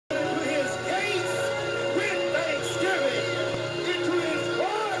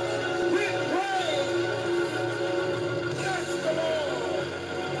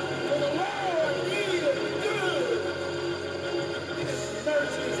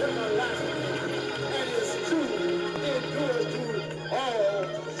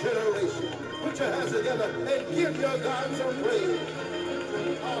together and give your God some praise.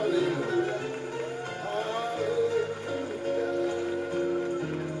 Hallelujah.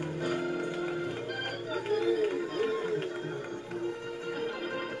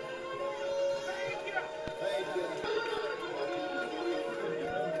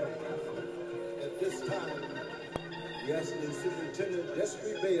 We ask the Superintendent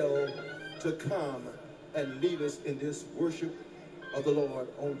Desiree Bell to come and lead us in this worship of the Lord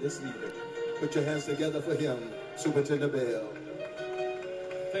on this evening. Put your hands together for him, Superintendent Bell.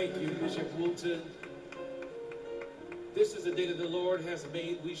 Thank you, Bishop Woolton. This is the day that the Lord has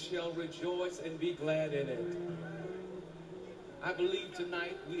made. We shall rejoice and be glad in it. I believe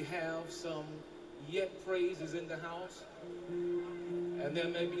tonight we have some yet praises in the house, and there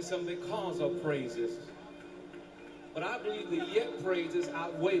may be some because of praises. But I believe the yet praises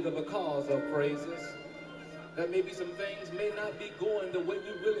outweigh the because of praises. There may be some things may not be going the way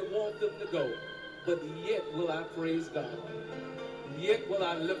we really want them to go, but yet will I praise God. Yet will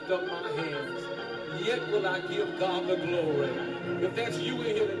I lift up my hands. Yet will I give God the glory. If that's you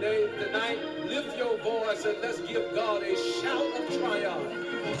in here tonight, lift your voice and let's give God a shout of triumph.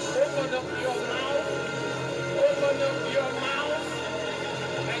 Open up your mouth. Open up your mouth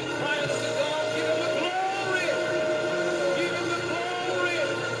and cry unto God. Give him the glory. Give him the glory.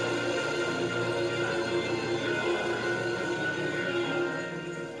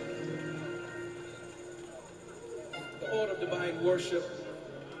 The order of divine worship.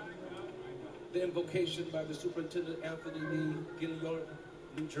 The invocation by the Superintendent Anthony Lee, Gilliard,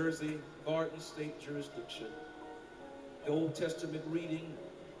 New Jersey, Garden State Jurisdiction. The Old Testament reading,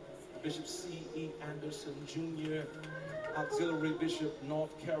 Bishop C.E. Anderson, Jr., Auxiliary Bishop,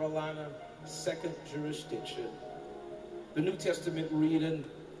 North Carolina, 2nd Jurisdiction. The New Testament reading,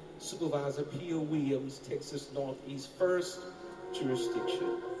 Supervisor P.O. Williams, Texas Northeast, 1st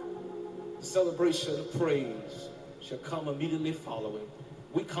Jurisdiction. The celebration of praise shall come immediately following.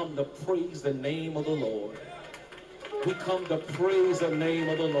 We come to praise the name of the Lord. We come to praise the name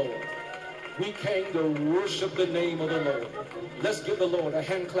of the Lord. We came to worship the name of the Lord. Let's give the Lord a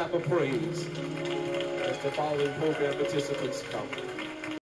hand clap of praise as the following program participants come.